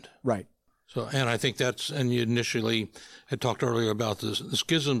threatened. Right. So, and I think and you initially had talked earlier about the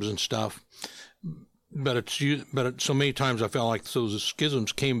schisms and stuff, but so many times I felt like those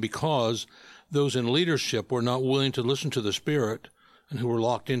schisms came because those in leadership were not willing to listen to the Spirit and who were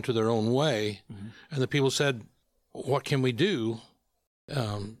locked into their own way. Mm-hmm. And the people said, what can we do?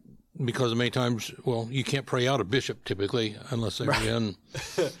 Because many times, well, you can't pray out a bishop typically unless they're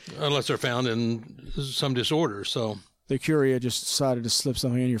found in some disorder. So the curia just decided to slip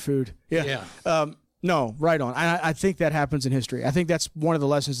something in your food. Yeah. No, right on. I think that happens in history. I think that's one of the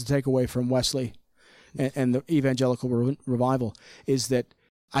lessons to take away from Wesley and the evangelical revival is that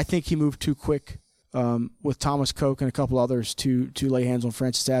I think he moved too quick with Thomas Coke and a couple others to lay hands on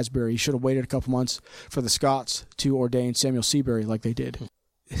Francis Asbury. He should have waited a couple months for the Scots to ordain Samuel Seabury like they did.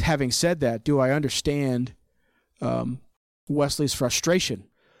 Having said that, do I understand Wesley's frustration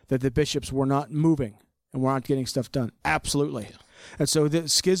that the bishops were not moving and we're not getting stuff done? Absolutely. And so the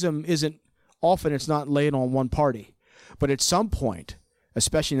schism it's not laid on one party. But at some point,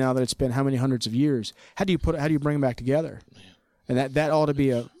 especially now that it's been how many hundreds of years, how do you bring them back together? And that ought to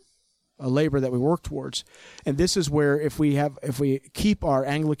be a labor that we work towards. And this is where if we keep our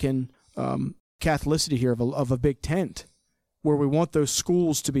Anglican Catholicity here of a big tent, where we want those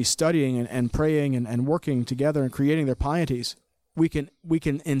schools to be studying and praying and working together and creating their pieties, we can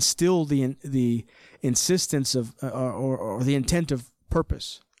instill the insistence of or the intent of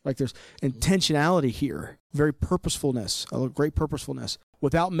purpose. Like there's intentionality here, very purposefulness, a great purposefulness,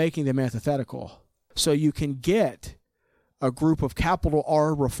 without making them antithetical. So you can get a group of capital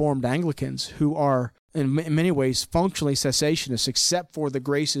R Reformed Anglicans who are in many ways functionally cessationists except for the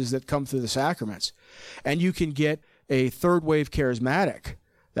graces that come through the sacraments. And you can get a third wave charismatic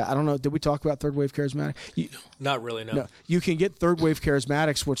I don't know. Did we talk about third wave charismatic? Not really, no. No. You can get third wave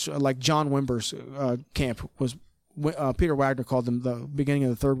charismatics, which like John Wimber's camp was. Peter Wagner called them the beginning of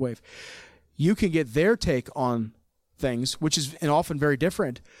the third wave. You can get their take on things, which is and often very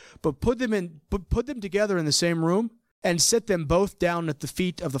different, but put them together in the same room and sit them both down at the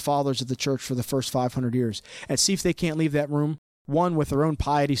feet of the fathers of the church for the first 500 years and see if they can't leave that room, one with their own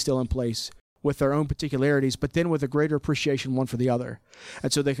piety still in place, with their own particularities, but then with a greater appreciation one for the other.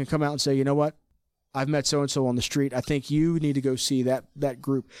 And so they can come out and say, you know what? I've met so-and-so on the street. I think you need to go see that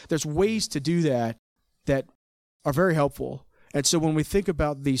group. There's ways to do that are very helpful. And so when we think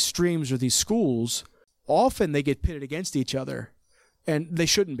about these streams or these schools, often they get pitted against each other, and they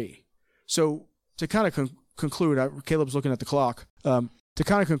shouldn't be. So to kind of conclude, Caleb's looking at the clock. To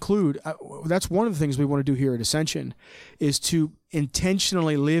kind of conclude, that's one of the things we want to do here at Ascension, is to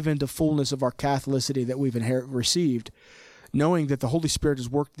intentionally live into fullness of our Catholicity that we've received, knowing that the Holy Spirit has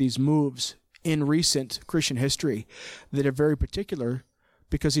worked these moves in recent Christian history that are very particular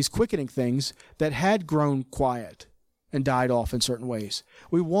because he's quickening things that had grown quiet and died off in certain ways.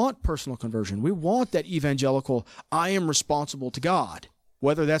 We want personal conversion. We want that evangelical, I am responsible to God.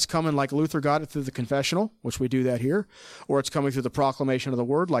 Whether that's coming like Luther got it through the confessional, which we do that here, or it's coming through the proclamation of the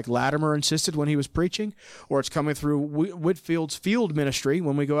word like Latimer insisted when he was preaching, or it's coming through Whitfield's field ministry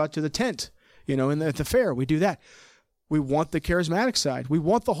when we go out to the tent, at the fair. We do that. We want the charismatic side. We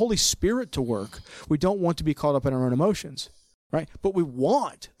want the Holy Spirit to work. We don't want to be caught up in our own emotions, right? But we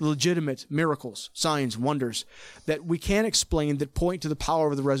want legitimate miracles, signs, wonders that we can't explain that point to the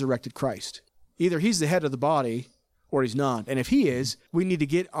power of the resurrected Christ. Either he's the head of the body or he's not. And if he is, we need to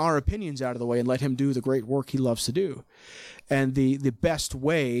get our opinions out of the way and let him do the great work he loves to do. And the best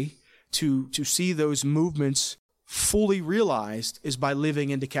way to see those movements fully realized is by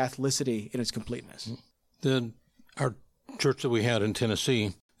living into Catholicity in its completeness. Our church that we had in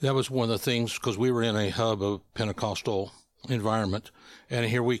Tennessee, that was one of the things, because we were in a hub of Pentecostal environment, and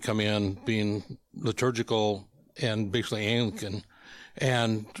here we come in being liturgical and basically Anglican,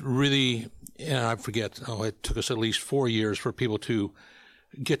 and really... And I forget, it took us at least 4 years for people to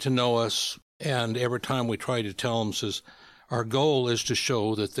get to know us. And every time we try to tell them, says, our goal is to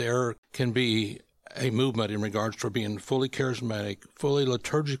show that there can be a movement in regards to being fully charismatic, fully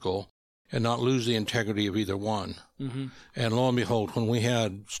liturgical, and not lose the integrity of either one. Mm-hmm. And lo and behold, when we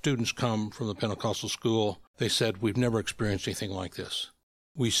had students come from the Pentecostal school, they said, we've never experienced anything like this.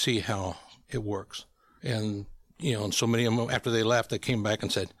 We see how it works. And, and so many of them, after they left, they came back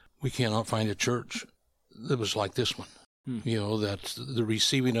and said, we cannot find a church that was like this one. That's the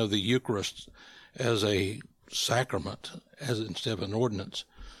receiving of the Eucharist as a sacrament, instead of an ordinance,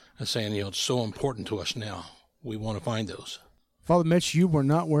 and saying, it's so important to us now. We want to find those. Father Mitch, you were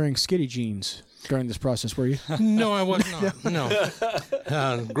not wearing skinny jeans during this process, were you? No, I was not.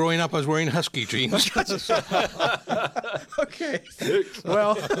 No. Growing up, I was wearing husky jeans. Okay.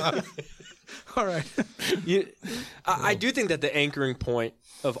 Well, all right. I do think that the anchoring point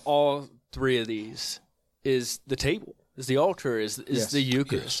of all three of these is the table, is the altar, is the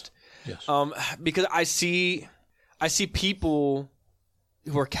Eucharist. Yes. Because I see people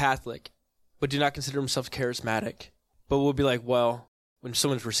who are Catholic but do not consider themselves charismatic, but will be like, well, when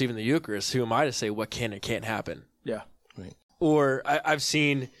someone's receiving the Eucharist, who am I to say what can and can't happen? Yeah. Right. Or I've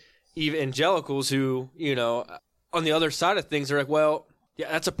seen evangelicals who, on the other side of things are like, well,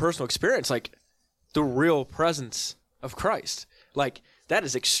 yeah, that's a personal experience, like the real presence of Christ. Like, that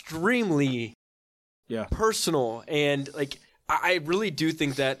is extremely personal. And, like, I really do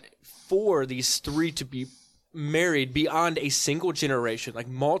think that for these three to be married beyond a single generation, like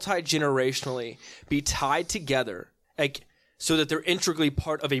multi-generationally, be tied together, like, so that they're integrally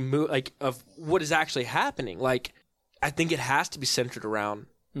part of of what is actually happening. Like, I think it has to be centered around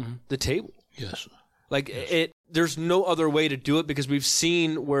the table. Yes. Like, there's no other way to do it, because we've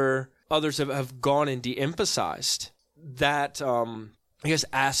seen where others have gone and de-emphasized that,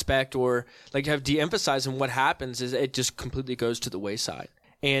 aspect, or like have de-emphasized, and what happens is it just completely goes to the wayside.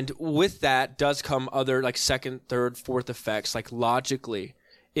 And with that does come other like second, third, fourth effects. Like, logically,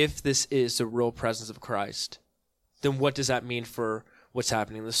 if this is the real presence of Christ, then what does that mean for what's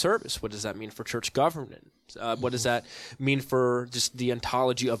happening in the service? What does that mean for church government? What does that mean for just the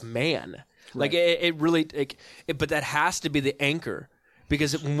ontology of man? Right. Like, it really, but that has to be the anchor,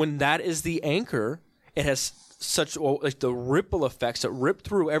 because when that is the anchor, it has such like the ripple effects that rip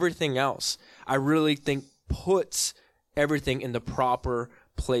through everything else. I really think puts everything in the proper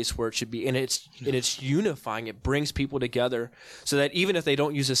place where it should be, and it's unifying. It brings people together so that even if they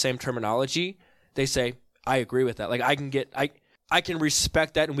don't use the same terminology, they say, I agree with that. Like, I can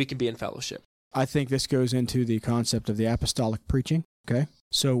respect that, and we can be in fellowship. I think this goes into the concept of the apostolic preaching, okay?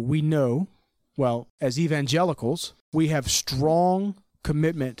 So we know, well, as evangelicals, we have strong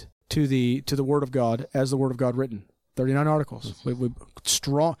commitment to the Word of God as the Word of God written. 39 articles. We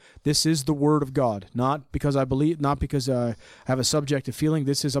strong. This is the Word of God, not because I believe, not because I have a subjective feeling.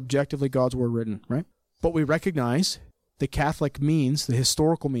 This is objectively God's Word written, right? But we recognize the Catholic means, the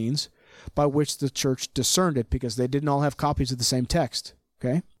historical means, by which the church discerned it, because they didn't all have copies of the same text,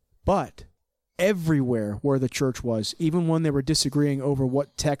 okay? But everywhere where the church was, even when they were disagreeing over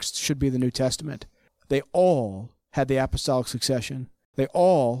what text should be the New Testament, they all had the apostolic succession. They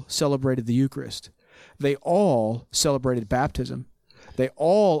all celebrated the Eucharist. They all celebrated baptism. They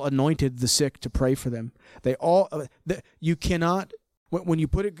all anointed the sick to pray for them. They all, you cannot, when you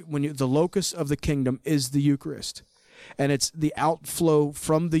put it, the locus of the kingdom is the Eucharist. And it's the outflow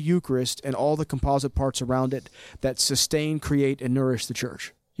from the Eucharist and all the composite parts around it that sustain, create, and nourish the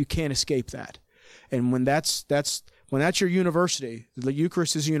church. You can't escape that. And when that's your university, the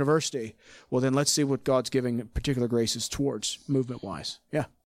Eucharist is a university, well, then let's see what God's giving particular graces towards movement-wise. Yeah.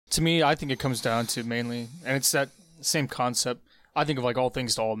 To me, I think it comes down to mainly, and it's that same concept, I think of like all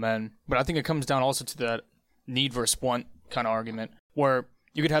things to all men, but I think it comes down also to that need versus want kind of argument, where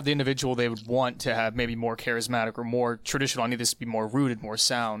you could have the individual they would want to have maybe more charismatic or more traditional. I need this to be more rooted, more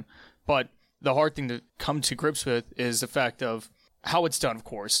sound. But the hard thing to come to grips with is the fact of how it's done, of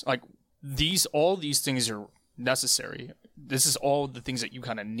course. Like all these things are necessary. This is all the things that you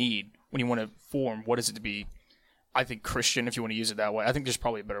kind of need when you want to form what is it to be, I think, Christian, if you want to use it that way. I think there's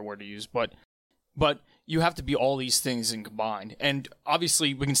probably a better word to use, but you have to be all these things and combined. And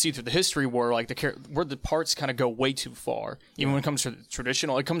obviously, we can see through the history where like where the parts kind of go way too far. Even when it comes to the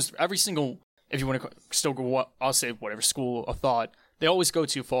traditional, it comes every single. If you want to still go, I'll say whatever school of thought, they always go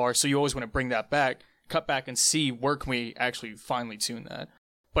too far. So you always want to bring that back, cut back, and see where can we actually finely tune that.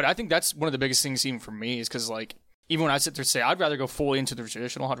 But I think that's one of the biggest things even for me is because like even when I sit there and say I'd rather go fully into the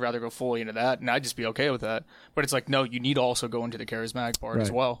traditional, I'd rather go fully into that, and I'd just be okay with that. But it's like no, you need to also go into the charismatic part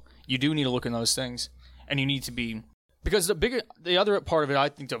as well. You do need to look in those things. And you need to be, because the other part of it I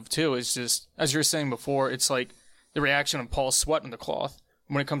think of too is just, as you were saying before, it's like the reaction of Paul's sweat on the cloth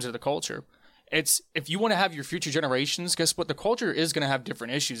when it comes to the culture. It's, if you want to have your future generations, guess what? The culture is going to have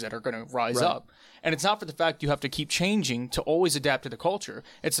different issues that are going to rise up. And it's not for the fact you have to keep changing to always adapt to the culture.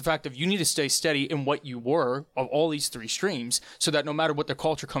 It's the fact of you need to stay steady in what you were of all these three streams so that no matter what the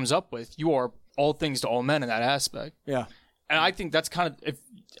culture comes up with, you are all things to all men in that aspect. Yeah. And I think that's kind of,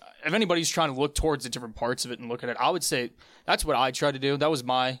 if anybody's trying to look towards the different parts of it and look at it, I would say that's what I try to do. That's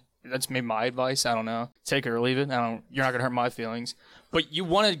maybe my advice. I don't know. Take it or leave it. You're not going to hurt my feelings. But you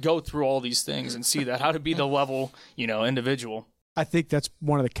want to go through all these things and see that, how to be the level, individual. I think that's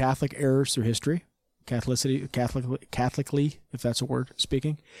one of the Catholic errors through history, Catholicity, Catholically, if that's a word,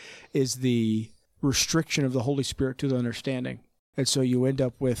 speaking, is the restriction of the Holy Spirit to the understanding. And so you end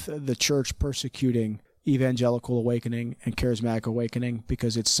up with the church persecuting evangelical awakening and charismatic awakening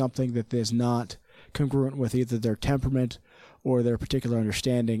because it's something that is not congruent with either their temperament or their particular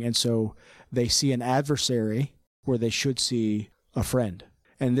understanding. And so they see an adversary where they should see a friend.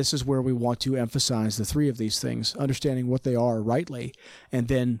 And this is where we want to emphasize the three of these things, understanding what they are rightly, and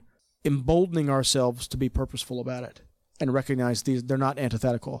then emboldening ourselves to be purposeful about it and recognize they're not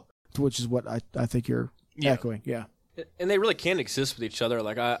antithetical, which is what I think you're echoing. Yeah. And they really can exist with each other.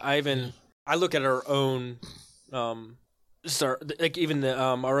 Like I look at our own, like even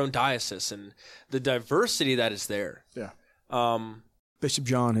our own diocese and the diversity that is there. Yeah. Bishop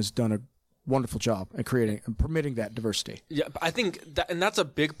John has done a wonderful job at creating and permitting that diversity. Yeah, I think that, and that's a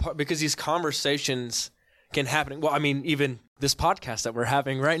big part because these conversations can happen. Well, I mean, even this podcast that we're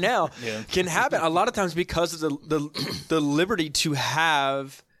having right now can happen a lot of times because of the liberty to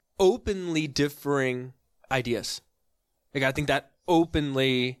have openly differing ideas. Like I think that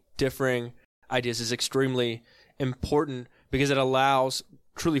openly differing ideas is extremely important because it allows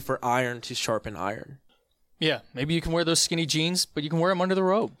truly for iron to sharpen iron. Yeah, maybe you can wear those skinny jeans, but you can wear them under the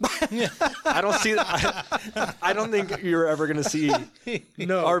robe. I don't see that. I don't think you're ever going to see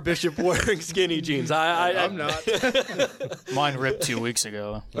our bishop wearing skinny jeans. I'm not. Mine ripped 2 weeks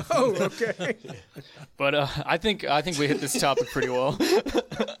ago. Oh, okay. But I think we hit this topic pretty well.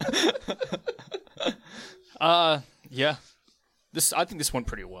 Yeah. I think this went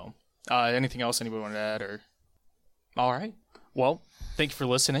pretty well. Anything else anybody want to add? Or all right. Well, thank you for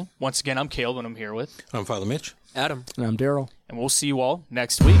listening. Once again, I'm Caleb, and I'm here with... I'm Father Mitch. Adam. And I'm Daryl. And we'll see you all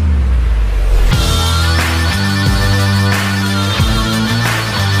next week.